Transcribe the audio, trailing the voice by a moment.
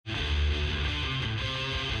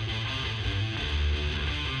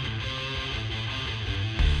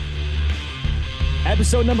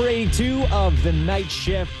Episode number 82 of The Night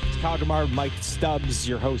Shift. It's Kyle Grimard, Mike Stubbs,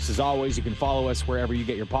 your host as always. You can follow us wherever you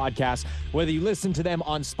get your podcasts, whether you listen to them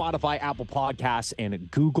on Spotify, Apple Podcasts, and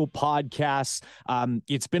Google Podcasts.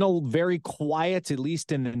 It's been a very quiet, at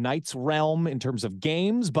least in the Knights realm in terms of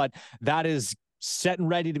games, but that is set and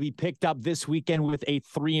ready to be picked up this weekend with a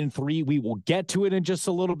 3-3. We will get to it in just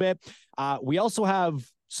a little bit. We also have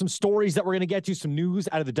some stories that we're going to get to, some news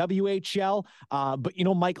out of the WHL. But, you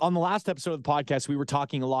know, Mike, on the last episode of the podcast, we were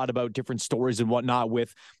talking a lot about different stories and whatnot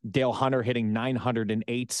with Dale Hunter hitting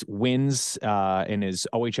 908 wins in his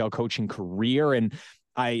OHL coaching career. And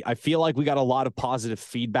I feel like we got a lot of positive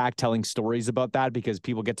feedback telling stories about that because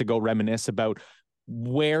people get to go reminisce about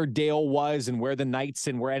where Dale was and where the Knights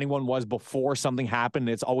and where anyone was before something happened.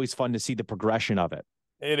 It's always fun to see the progression of it.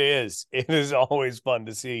 It is. It is always fun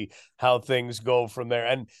to see how things go from there.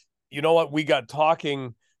 And you know what? We got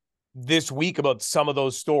talking this week about some of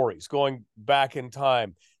those stories going back in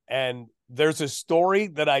time. And there's a story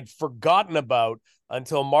that I'd forgotten about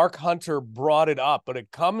until Mark Hunter brought it up, but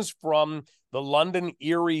it comes from the London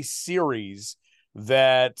Erie series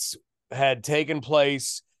that had taken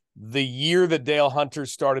place the year that Dale Hunter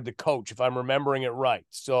started to coach, if I'm remembering it right.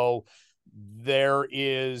 So there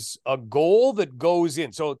is a goal that goes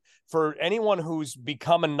in. So for anyone who's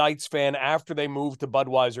become a Knights fan after they moved to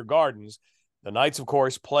Budweiser Gardens, the Knights, of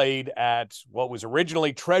course, played at what was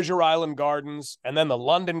originally Treasure Island Gardens and then the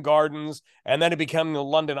London Gardens, and then it became the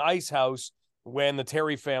London Ice House when the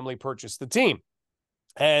Terry family purchased the team.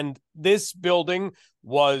 And this building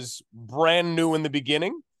was brand new in the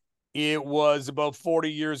beginning. It was about 40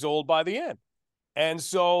 years old by the end. And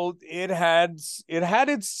so it had its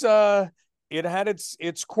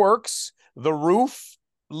quirks. The roof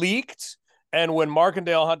leaked, and when Mark and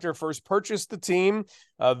Dale Hunter first purchased the team,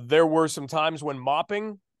 there were some times when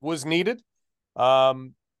mopping was needed.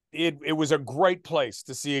 It was a great place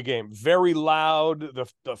to see a game. Very loud.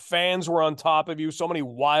 The fans were on top of you. So many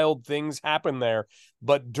wild things happened there.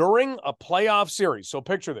 But during a playoff series, so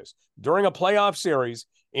picture this, during a playoff series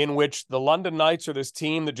in which the London Knights are this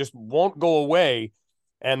team that just won't go away,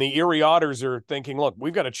 and the Erie Otters are thinking, look,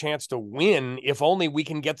 we've got a chance to win if only we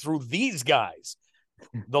can get through these guys.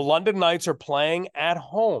 The London Knights are playing at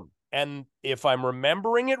home. And if I'm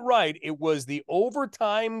remembering it right, it was the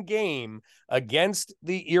overtime game against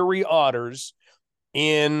the Erie Otters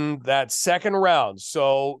in that second round.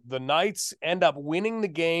 So the Knights end up winning the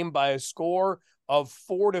game by a score of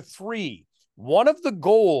 4-3. One of the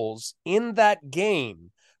goals in that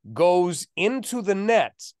game goes into the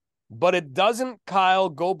net, but it doesn't, Kyle,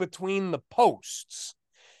 go between the posts.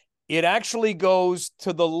 It actually goes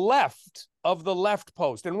to the left of the left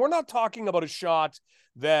post. And we're not talking about a shot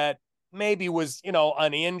that maybe was,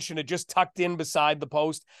 an inch and it just tucked in beside the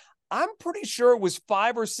post. I'm pretty sure it was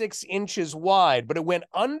 5 or 6 inches wide, but it went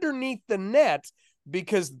underneath the net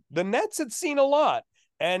because the nets had seen a lot.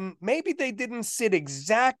 And maybe they didn't sit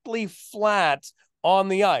exactly flat on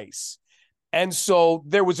the ice. And so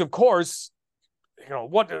there was, of course,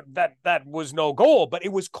 that was no goal, but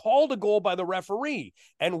it was called a goal by the referee.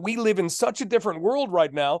 And we live in such a different world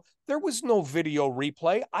right now. There was no video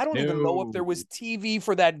replay. I don't even know if there was TV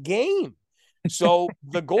for that game. So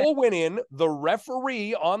the goal went in. The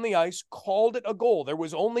referee on the ice called it a goal. There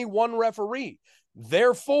was only one referee.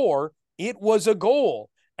 Therefore, it was a goal.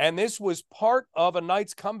 And this was part of a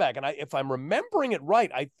Knights comeback. And if I'm remembering it right,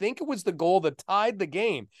 I think it was the goal that tied the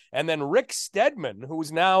game. And then Rick Stedman, who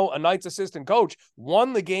is now a Knights assistant coach,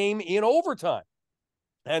 won the game in overtime.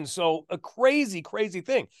 And so a crazy, crazy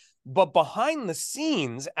thing. But behind the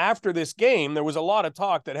scenes after this game, there was a lot of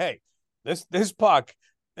talk that, hey, this puck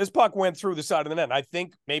went through the side of the net. And I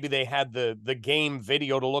think maybe they had the game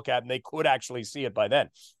video to look at and they could actually see it by then.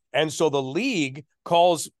 And so the league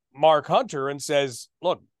calls Mark Hunter and says,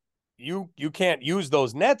 look, you can't use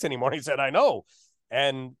those nets anymore. He said, I know.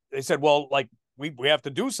 And they said, well, like we have to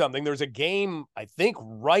do something. There's a game, I think,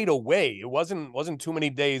 right away. It wasn't too many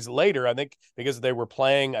days later, I think, because they were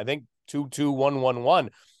playing, I think 2-2, 1-1-1.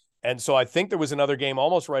 And so I think there was another game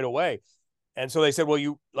almost right away. And so they said, well,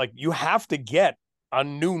 you have to get a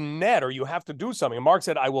new net or you have to do something. And Mark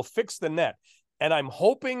said, I will fix the net. And I'm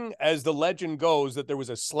hoping, as the legend goes, that there was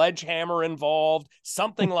a sledgehammer involved,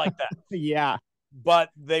 something like that. Yeah. But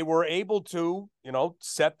they were able to,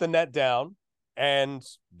 set the net down, and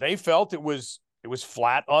they felt it was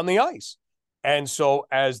flat on the ice. And so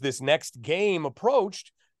as this next game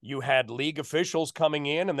approached, you had league officials coming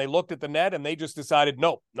in, and they looked at the net, and they just decided,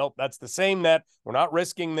 nope, that's the same net. We're not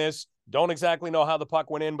risking this. Don't exactly know how the puck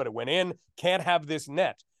went in, but it went in. Can't have this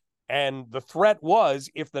net. And the threat was,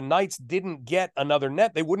 if the Knights didn't get another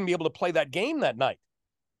net, they wouldn't be able to play that game that night.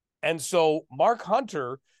 And so Mark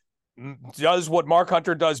Hunter does what Mark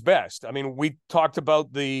Hunter does best. I mean, we talked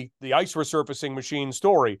about the ice resurfacing machine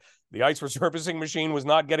story. The ice resurfacing machine was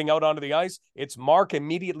not getting out onto the ice. It's Mark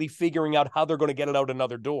immediately figuring out how they're going to get it out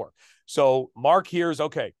another door. So Mark hears,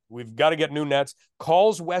 okay, we've got to get new nets,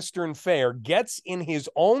 calls Western Fair, gets in his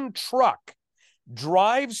own truck,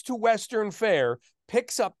 drives to Western Fair,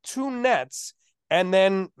 picks up 2 nets, and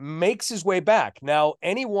then makes his way back. Now,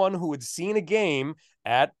 anyone who had seen a game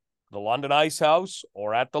at the London Ice House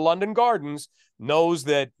or at the London Gardens knows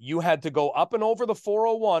that you had to go up and over the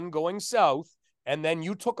 401 going south, and then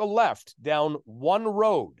you took a left down one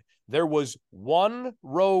road. There was one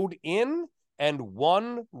road in and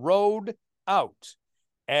one road out.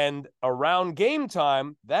 And around game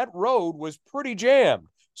time, that road was pretty jammed.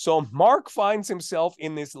 So Mark finds himself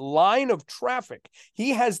in this line of traffic.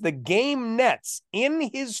 He has the game nets in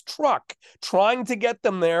his truck, trying to get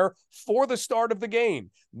them there for the start of the game.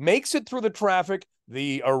 Makes it through the traffic.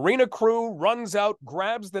 The arena crew runs out,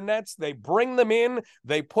 grabs the nets. They bring them in.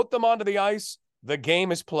 They put them onto the ice. The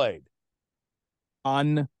game is played.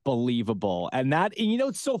 Unbelievable. And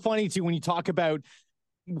it's so funny too, when you talk about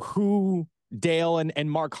who Dale and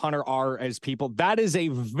Mark Hunter are as people, that is a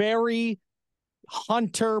very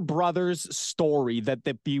Hunter brothers story, that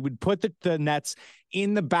you would put the nets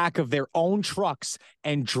in the back of their own trucks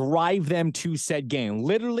and drive them to said game,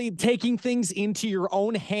 literally taking things into your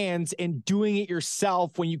own hands and doing it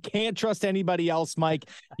yourself. When you can't trust anybody else, Mike,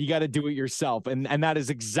 you got to do it yourself. And that is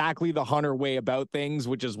exactly the Hunter way about things,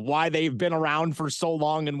 which is why they've been around for so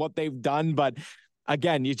long and what they've done. But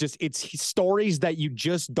again, it's stories that you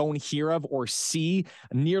just don't hear of or see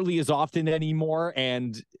nearly as often anymore.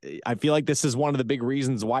 And I feel like this is one of the big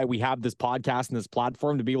reasons why we have this podcast and this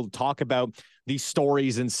platform, to be able to talk about these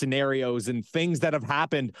stories and scenarios and things that have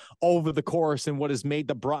happened over the course and what has made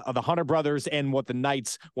the Hunter brothers and what the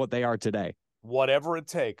Knights, what they are today. Whatever it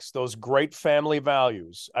takes, those great family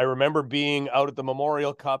values. I remember being out at the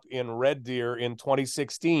Memorial Cup in Red Deer in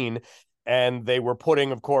 2016, and they were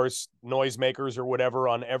putting, of course, noisemakers or whatever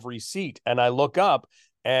on every seat. And I look up,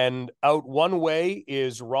 and out one way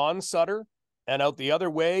is Ron Sutter, and out the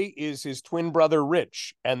other way is his twin brother,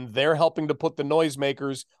 Rich. And they're helping to put the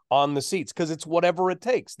noisemakers on the seats, because it's whatever it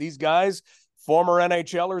takes. These guys, former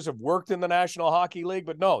NHLers, have worked in the National Hockey League,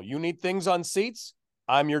 but no, you need things on seats,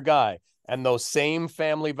 I'm your guy. And those same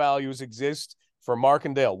family values exist for Mark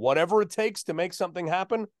and Dale. Whatever it takes to make something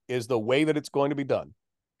happen is the way that it's going to be done.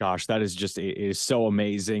 Gosh, that is just, it is so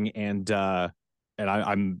amazing. And I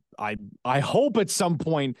hope at some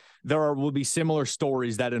point will be similar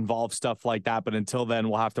stories that involve stuff like that. But until then,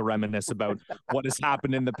 we'll have to reminisce about what has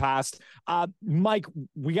happened in the past. Mike,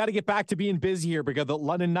 we got to get back to being busy here, because the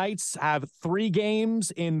London Knights have 3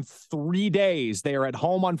 games in 3 days. They are at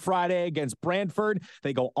home on Friday against Brantford.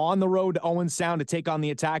 They go on the road to Owen Sound to take on the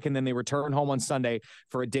Attack, and then they return home on Sunday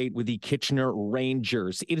for a date with the Kitchener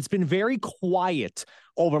Rangers. It has been very quiet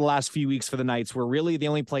over the last few weeks for the Knights, where really they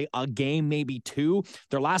only play a game, maybe 2.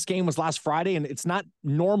 Their last game was last Friday, and it's not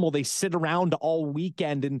normal. They sit around all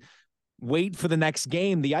weekend and wait for the next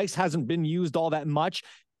game. The ice hasn't been used all that much.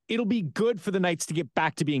 It'll be good for the Knights to get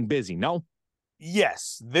back to being busy, no?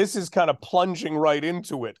 Yes, this is kind of plunging right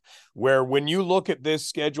into it, where when you look at this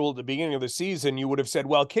schedule at the beginning of the season, you would have said,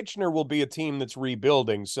 well, Kitchener will be a team that's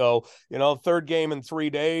rebuilding. So, 3rd game in 3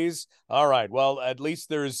 days. All right, well, at least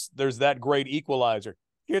there's that great equalizer.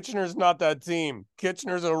 Kitchener's not that team.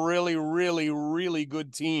 Kitchener's a really, really, really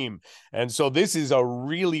good team. And so this is a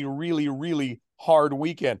really, really, really hard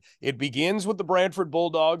weekend. It begins with the Brantford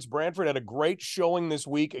Bulldogs. Brantford had a great showing this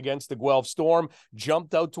week against the Guelph Storm,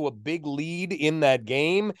 jumped out to a big lead in that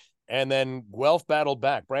game, and then Guelph battled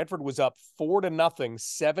back. Brantford was up 4-0,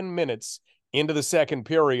 7 minutes into the second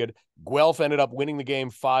period. Guelph ended up winning the game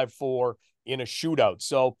 5-4 in a shootout.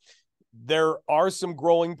 So there are some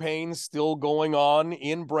growing pains still going on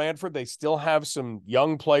in Brantford. They still have some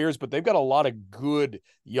young players, but they've got a lot of good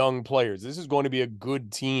young players. This is going to be a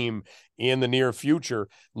good team in the near future.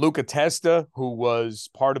 Luca Testa, who was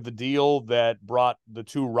part of the deal that brought the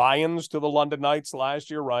 2 Ryans to the London Knights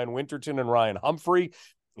last year, Ryan Winterton and Ryan Humphrey,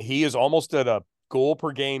 he is almost at a goal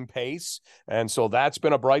per game pace. And so that's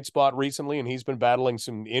been a bright spot recently, and he's been battling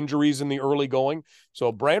some injuries in the early going.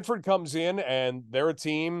 So Brantford comes in, and they're a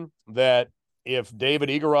team that, if David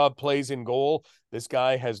Igorov plays in goal, this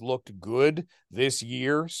guy has looked good this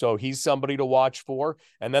year. So he's somebody to watch for.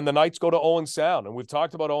 And then the Knights go to Owen Sound. And we've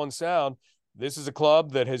talked about Owen Sound. This is a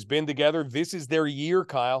club that has been together. This is their year,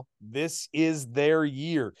 Kyle. This is their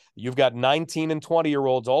year. You've got 19 and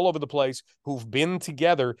 20-year-olds all over the place who've been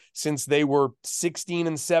together since they were 16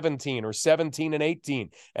 and 17 or 17 and 18,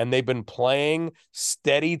 and they've been playing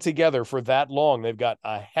steady together for that long. They've got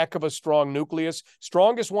a heck of a strong nucleus,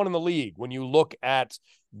 strongest one in the league when you look at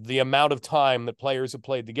the amount of time that players have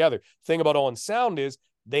played together. Thing about Owen Sound is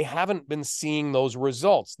they haven't been seeing those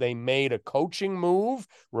results. They made a coaching move,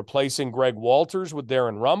 replacing Greg Walters with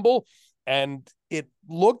Darren Rumble, and it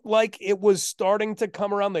looked like it was starting to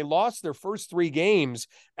come around. They lost their first 3 games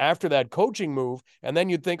after that coaching move, and then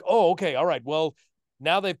you'd think, oh, okay, all right, well,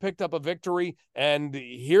 now they've picked up a victory, and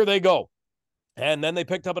here they go. And then they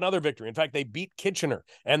picked up another victory. In fact, they beat Kitchener,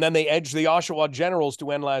 and then they edged the Oshawa Generals to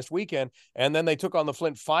end last weekend. And then they took on the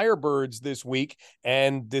Flint Firebirds this week.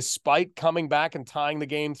 And despite coming back and tying the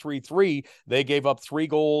game 3-3, they gave up 3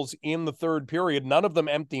 goals in the third period, none of them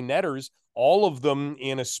empty netters, all of them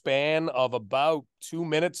in a span of about 2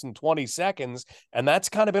 minutes and 20 seconds. And that's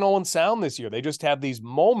kind of been Owen Sound this year. They just have these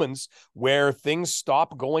moments where things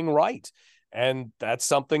stop going right. And that's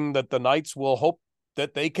something that the Knights will hope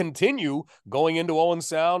that they continue going into Owen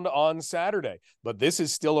Sound on Saturday. But this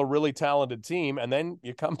is still a really talented team. And then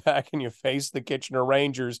you come back and you face the Kitchener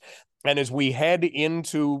Rangers. And as we head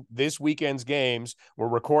into this weekend's games, we're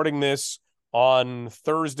recording this on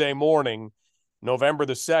Thursday morning, November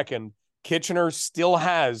the 2nd. Kitchener still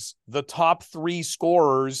has the top 3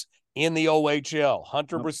 scorers in the OHL.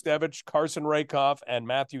 Hunter Brustevich, Carson Rakoff, and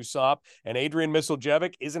Matthew Sopp. And Adrian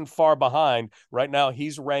Misiljevic isn't far behind. Right now,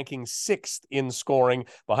 he's ranking 6th in scoring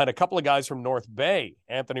behind a couple of guys from North Bay,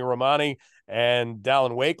 Anthony Romani and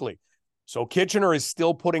Dallin Wakely. So Kitchener is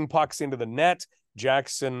still putting pucks into the net.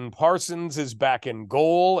 Jackson Parsons is back in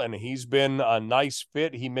goal, and he's been a nice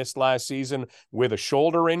fit. He missed last season with a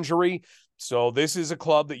shoulder injury. So this is a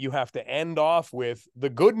club that you have to end off with. The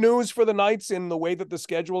good news for the Knights in the way that the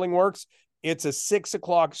scheduling works, it's a 6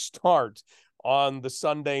 o'clock start on the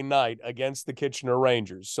Sunday night against the Kitchener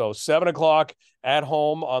Rangers. So 7 o'clock at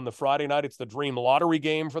home on the Friday night. It's the dream lottery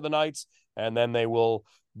game for the Knights. And then they will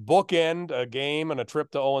bookend a game and a trip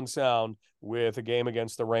to Owen Sound with a game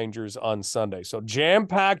against the Rangers on Sunday. So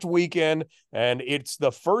jam-packed weekend, and it's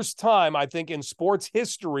the first time, I think, in sports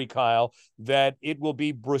history, Kyle, that it will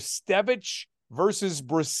be Brustevich versus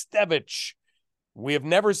Brustevich. We have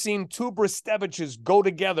never seen 2 Brusteviches go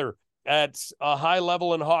together at a high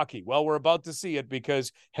level in hockey. Well, we're about to see it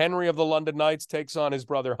because Henry of the London Knights takes on his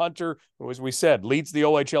brother Hunter, who, as we said, leads the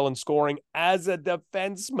OHL in scoring as a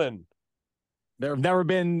defenseman. There have never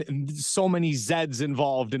been so many Zeds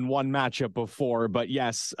involved in one matchup before, but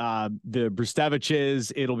yes, the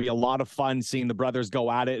Brusteviches, it'll be a lot of fun seeing the brothers go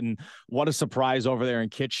at it, and what a surprise over there in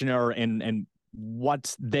Kitchener, and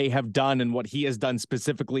what they have done and what he has done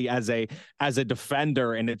specifically as a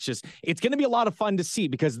defender. And it's going to be a lot of fun to see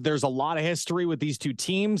because there's a lot of history with these 2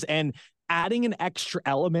 teams, and adding an extra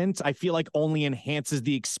element, I feel like only enhances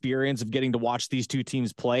the experience of getting to watch these 2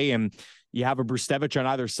 teams play. And you have a Brustevich on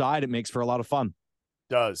either side, it makes for a lot of fun.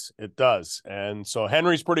 It does. And so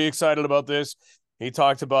Henry's pretty excited about this. He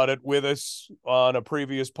talked about it with us on a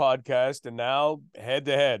previous podcast, and now head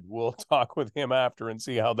to head, we'll talk with him after and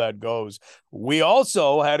see how that goes. We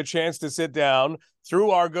also had a chance to sit down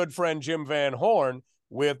through our good friend Jim Van Horne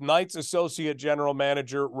with Knights Associate General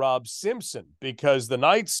Manager Rob Simpson, because the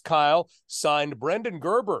Knights, Kyle, signed Brendan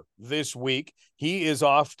Gerber this week. He is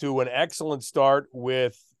off to an excellent start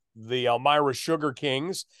with the Elmira Sugar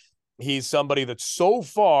Kings. He's somebody that so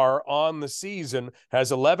far on the season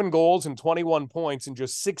has 11 goals and 21 points in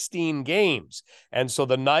just 16 games. And so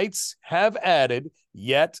the Knights have added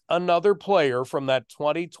yet another player from that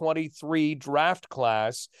 2023 draft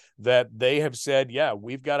class that they have said, yeah,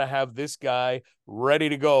 we've got to have this guy ready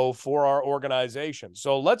to go for our organization.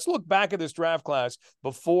 So let's look back at this draft class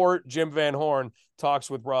before Jim Van Horne talks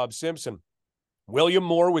with Rob Simpson. William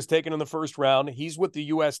Moore was taken in the first round. He's with the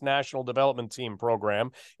U.S. National Development Team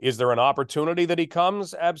program. Is there an opportunity that he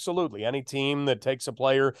comes? Absolutely. Any team that takes a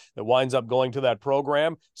player that winds up going to that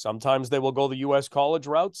program, sometimes they will go the U.S. college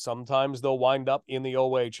route. Sometimes they'll wind up in the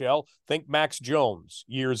OHL. Think Max Jones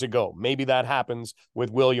years ago. Maybe that happens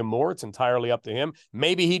with William Moore. It's entirely up to him.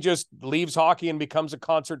 Maybe he just leaves hockey and becomes a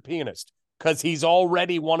concert pianist, because he's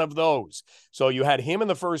already one of those. So you had him in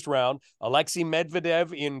the first round, Alexei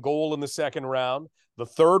Medvedev in goal in the second round. The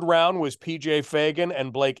third round was PJ Fagan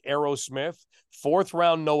and Blake Aerosmith. Fourth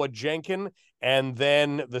round, Noah Jenkin. And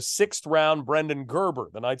then the sixth round, Brendan Gerber.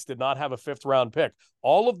 The Knights did not have a fifth round pick.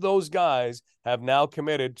 All of those guys have now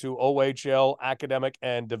committed to OHL academic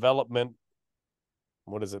and development.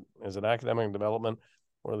 What is it? Is it academic and development?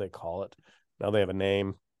 What do they call it? Now they have a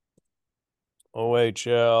name.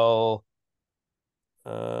 OHL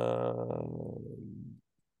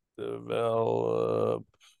development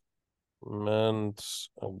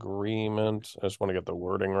agreement. I just want to get the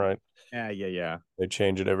wording right. Yeah. They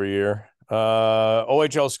change it every year.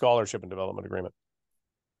 OHL scholarship and development agreement.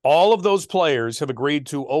 All of those players have agreed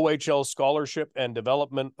to OHL scholarship and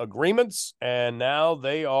development agreements, and now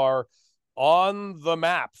they are on the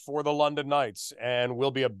map for the London Knights and will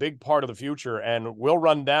be a big part of the future. And we'll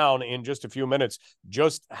run down in just a few minutes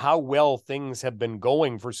just how well things have been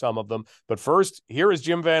going for some of them. But first, here is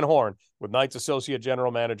Jim Van Horne with Knights Associate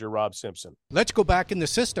General Manager Rob Simpson. Let's go back in the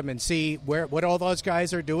system and see what all those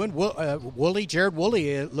guys are doing. Jared Woolley,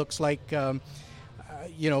 it looks like,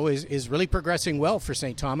 is really progressing well for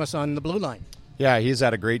St. Thomas on the blue line. Yeah, he's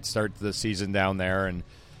had a great start to the season down there, and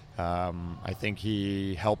I think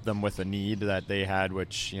he helped them with a need that they had,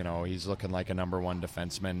 which, he's looking like a number one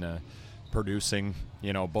defenseman, producing,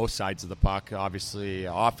 both sides of the puck, obviously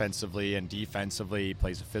offensively and defensively. He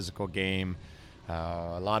plays a physical game.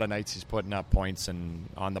 A lot of nights he's putting up points and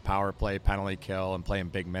on the power play, penalty kill, and playing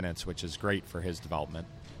big minutes, which is great for his development.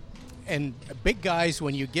 And big guys,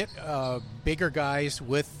 when you get bigger guys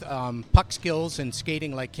with puck skills and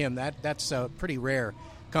skating like him, that's a pretty rare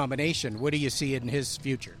combination. What do you see in his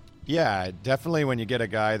future? Yeah, definitely when you get a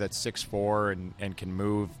guy that's 6'4" and can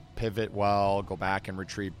move, pivot well, go back and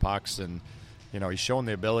retrieve pucks, and he's shown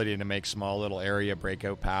the ability to make small little area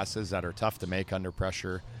breakout passes that are tough to make under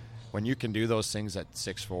pressure. When you can do those things at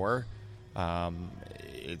 6'4",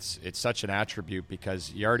 it's such an attribute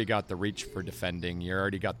because you already got the reach for defending, you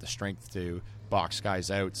already got the strength to box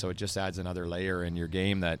guys out, so it just adds another layer in your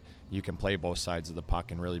game that you can play both sides of the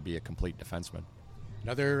puck and really be a complete defenseman.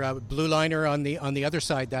 Another blue liner on the other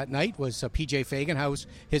side that night was PJ Fagan. How's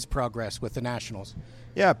his progress with the Nationals?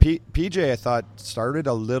 Yeah, PJ I thought started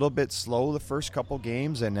a little bit slow the first couple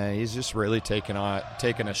games, and he's just really taken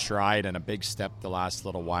a stride and a big step the last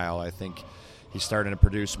little while. I think he's starting to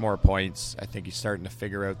produce more points. I think he's starting to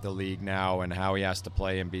figure out the league now and how he has to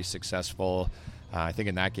play and be successful. I think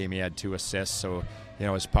in that game he had 2 assists, so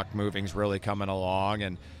his puck moving's really coming along,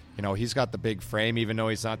 and he's got the big frame, even though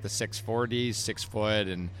he's not the 6'4", he's 6 foot,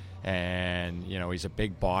 and he's a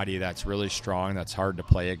big body that's really strong, that's hard to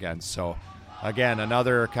play against. So again,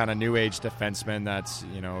 another kind of new age defenseman that's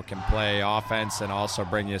can play offense and also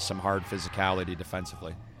bring you some hard physicality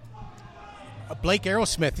defensively. Blake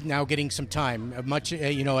Aerosmith now getting some time, much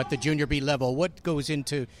at the junior B level. What goes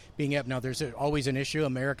into being up now? There's always an issue,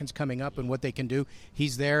 Americans coming up and what they can do.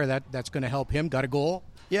 He's there. That's going to help him. Got a goal?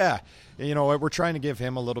 Yeah. We're trying to give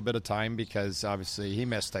him a little bit of time because obviously he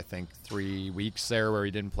missed, I think, 3 weeks there where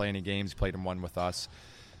he didn't play any games. He played in 1 with us.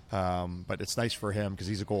 But it's nice for him because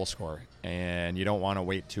he's a goal scorer, and you don't want to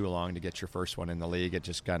wait too long to get your first one in the league. It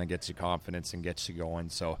just kind of gets you confidence and gets you going.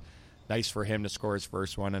 So nice for him to score his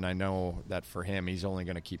first one, and I know that for him, he's only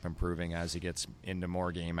going to keep improving as he gets into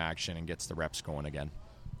more game action and gets the reps going again.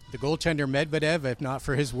 The goaltender Medvedev, if not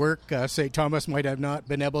for his work, St. Thomas might have not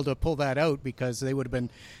been able to pull that out because they would have been,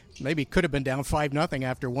 maybe could have been down 5-0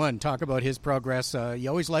 after 1. Talk about his progress. You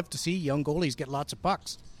always love to see young goalies get lots of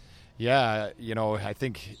pucks. Yeah, I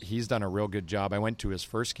think he's done a real good job. I went to his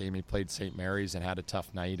first game. He played St. Mary's and had a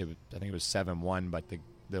tough night. I think it was 7-1, but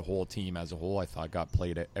the whole team as a whole, I thought, got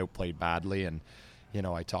outplayed badly. And,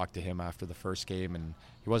 I talked to him after the first game, and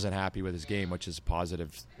he wasn't happy with his game, which is a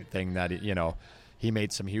positive thing that, he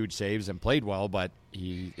made some huge saves and played well, but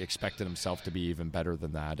he expected himself to be even better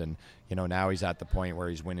than that. And, now he's at the point where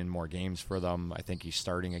he's winning more games for them. I think he's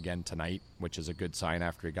starting again tonight, which is a good sign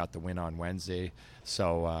after he got the win on Wednesday.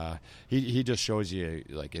 So he just shows you,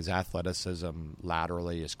 like, his athleticism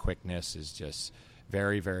laterally, his quickness is just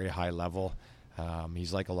very, very high level.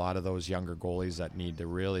 He's like a lot of those younger goalies that need to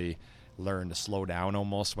really learn to slow down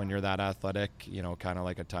almost when you're that athletic, kind of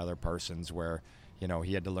like a Tyler Parsons where,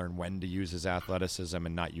 he had to learn when to use his athleticism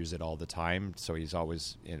and not use it all the time. So he's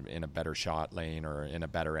always in a better shot lane or in a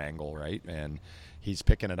better angle, right? And he's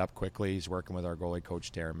picking it up quickly. He's working with our goalie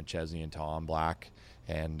coach, Darren McChesney and Tom Black.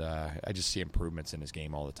 And I just see improvements in his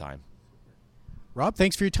game all the time. Rob,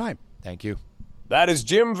 thanks for your time. Thank you. That is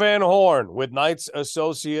Jim Van Horne with Knights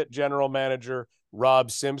Associate General Manager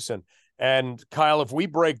Rob Simpson. And Kyle, if we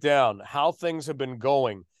break down how things have been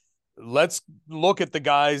going, let's look at the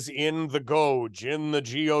guys in the GOJHL,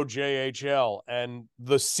 and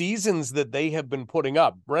the seasons that they have been putting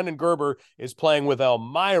up. Brendan Gerber is playing with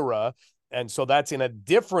Elmira, and so that's in a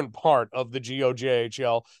different part of the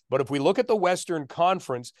GOJHL. But if we look at the Western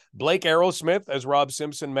Conference, Blake Aerosmith, as Rob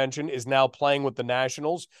Simpson mentioned, is now playing with the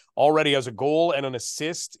Nationals, already has a goal and an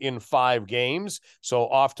assist in 5 games. So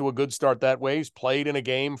off to a good start that way. He's played in a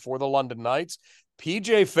game for the London Knights.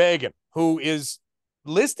 PJ Fagan who is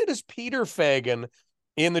listed as Peter Fagan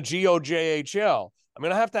in the GOJHL. I'm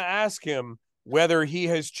going to have to ask him whether he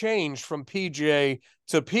has changed from PJ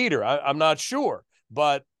to Peter. I'm not sure,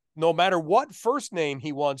 but no matter what first name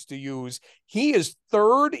he wants to use, he is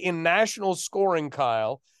third in national scoring,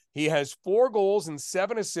 Kyle. He has 4 goals and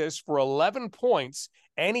 7 assists for 11 points,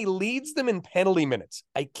 and he leads them in penalty minutes.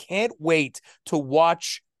 I can't wait to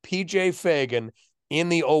watch PJ Fagan in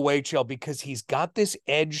the OHL because he's got this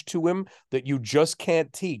edge to him that you just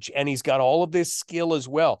can't teach. And he's got all of this skill as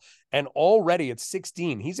well. And already at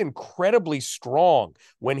 16, he's incredibly strong.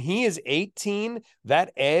 When he is 18,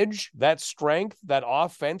 that edge, that strength, that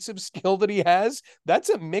offensive skill that he has, that's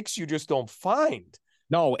a mix you just don't find.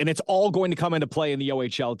 No, and it's all going to come into play in the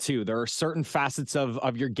OHL too. There are certain facets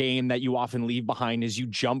of your game that you often leave behind as you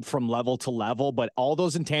jump from level to level, but all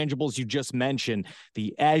those intangibles you just mentioned,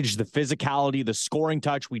 the edge, the physicality, the scoring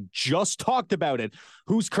touch, we just talked about it.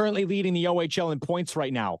 Who's currently leading the OHL in points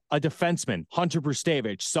right now? A defenseman, Hunter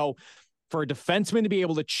Brustevich. So for a defenseman to be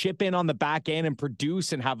able to chip in on the back end and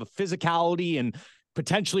produce and have a physicality and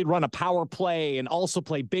potentially run a power play and also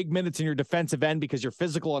play big minutes in your defensive end because you're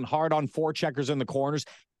physical and hard on forecheckers in the corners.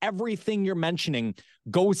 Everything you're mentioning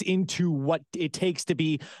goes into what it takes to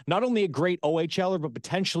be not only a great OHLer, but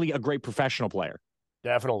potentially a great professional player.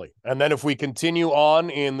 Definitely. And then if we continue on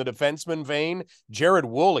in the defenseman vein, Jared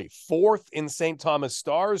Woolley, 4th in St. Thomas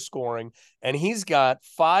Stars scoring, and he's got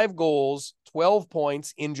 5 goals, 12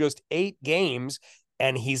 points in just 8 games.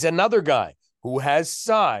 And he's another guy who has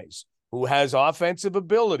size, who has offensive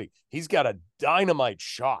ability. He's got a dynamite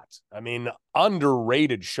shot. I mean,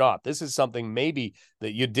 underrated shot. This is something maybe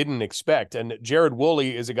that you didn't expect. And Jared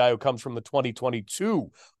Woolley is a guy who comes from the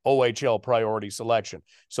 2022 OHL priority selection.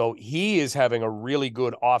 So he is having a really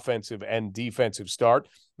good offensive and defensive start.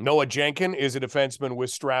 Noah Jenkin is a defenseman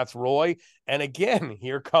with Strathroy. And again,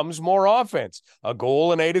 here comes more offense. A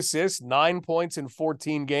goal and 8 assists, 9 points in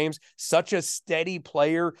 14 games. Such a steady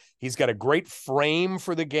player. He's got a great frame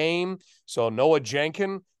for the game. So Noah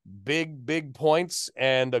Jenkin, big points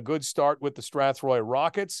and a good start with the Strathroy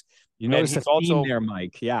Rockets. You notice a theme there,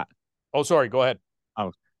 Mike. Yeah. Oh, sorry. Go ahead.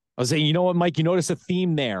 Oh, I was saying, you know what, Mike, you notice a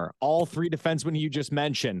theme there. All 3 defensemen you just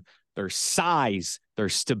mentioned, their size, their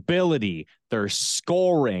stability, their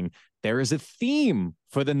scoring. There is a theme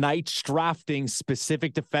for the Knights drafting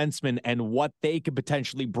specific defensemen and what they could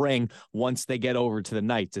potentially bring once they get over to the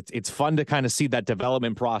Knights. It's fun to kind of see that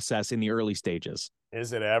development process in the early stages.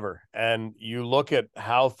 Is it ever? And you look at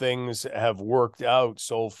how things have worked out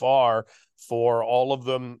so far for all of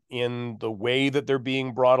them in the way that they're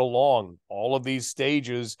being brought along. All of these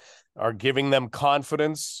stages are giving them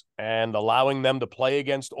confidence and allowing them to play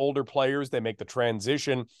against older players. They make the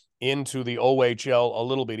transition into the OHL a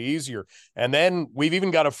little bit easier. And then we've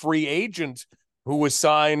even got a free agent who was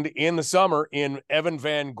signed in the summer in Evan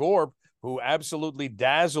Van Gorp, who absolutely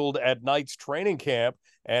dazzled at Knights training camp.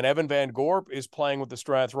 And Evan Van Gorp is playing with the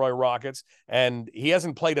Strathroy Rockets, and he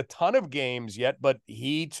hasn't played a ton of games yet, but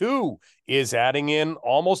he too is adding in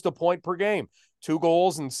almost a point per game. 2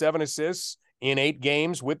 goals and 7 assists in 8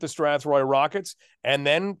 games with the Strathroy Rockets. And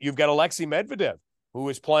then you've got Alexei Medvedev, who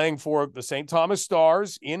is playing for the St. Thomas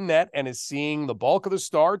Stars in net and is seeing the bulk of the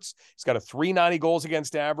starts. He's got a .390 goals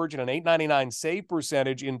against average and an .899 save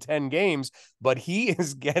percentage in 10 games, but he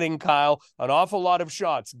is getting, Kyle, an awful lot of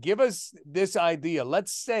shots. Give us this idea.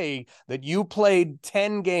 Let's say that you played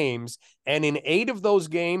 10 games, and in 8 of those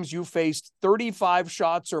games, you faced 35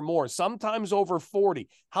 shots or more, sometimes over 40.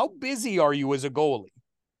 How busy are you as a goalie?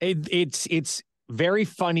 It's very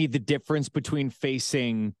funny, the difference between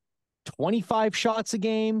facing 25 shots a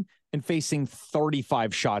game and facing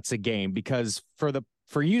 35 shots a game, because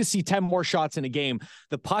for you to see 10 more shots in a game,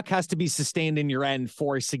 the puck has to be sustained in your end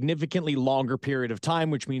for a significantly longer period of time,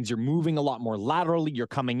 which means you're moving a lot more laterally, you're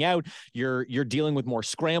coming out, you're dealing with more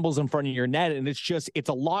scrambles in front of your net, and it's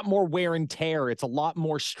a lot more wear and tear. It's a lot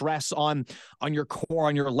more stress on your core,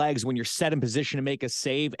 on your legs when you're set in position to make a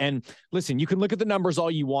save. And listen, you can look at the numbers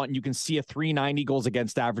all you want, and you can see a .390 goals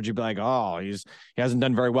against average. You'd be like, oh, he hasn't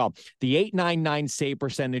done very well. The .899 save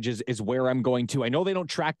percentage is where I'm going to. I know they don't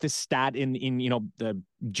track this stat in the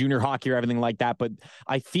junior hockey or everything like that, but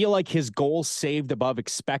I feel like his goals saved above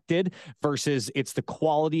expected versus it's the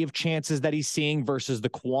quality of chances that he's seeing versus the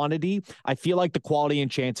quantity. I feel like the quality and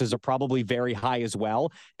chances are probably very high as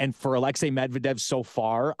well. And for Alexei Medvedev so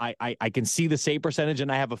far, I can see the save percentage,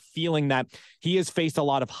 and I have a feeling that he has faced a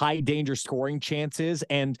lot of high danger scoring chances.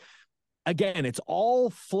 And again, it's all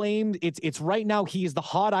flamed. It's right now. He is the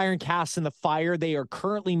hot iron cast in the fire. They are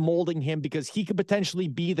currently molding him because he could potentially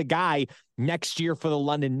be the guy next year for the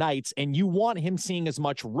London Knights. And you want him seeing as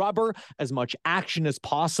much rubber, as much action as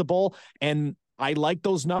possible. And I like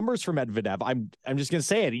those numbers for Medvedev. I'm just going to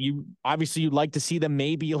say it. You'd like to see them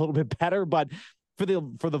maybe a little bit better, but for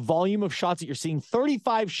the volume of shots that you're seeing,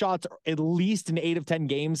 35 shots at least in 8 of 10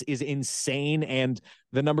 games is insane. And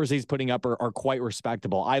the numbers he's putting up are quite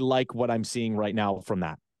respectable. I like what I'm seeing right now from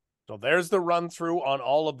that. So there's the run through on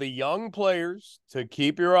all of the young players to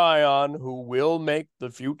keep your eye on who will make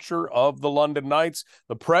the future of the London Knights.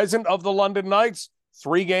 The present of the London Knights,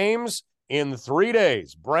 3 games in 3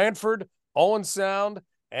 days. Brantford, Owen Sound,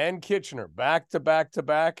 and Kitchener, back to back to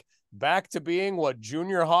back to being what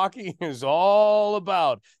junior hockey is all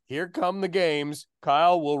about. Here come the games.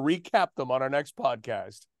 Kyle will recap them on our next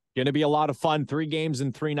podcast. Going to be a lot of fun. 3 games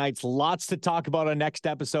in 3 nights. Lots to talk about on next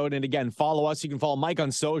episode. And again, follow us. You can follow Mike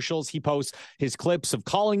on socials. He posts his clips of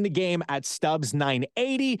calling the game at Stubbs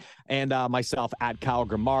 980 and myself at Kyle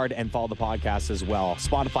Grimard, and follow the podcast as well.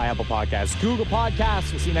 Spotify, Apple Podcasts, Google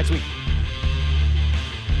Podcasts. We'll see you next week.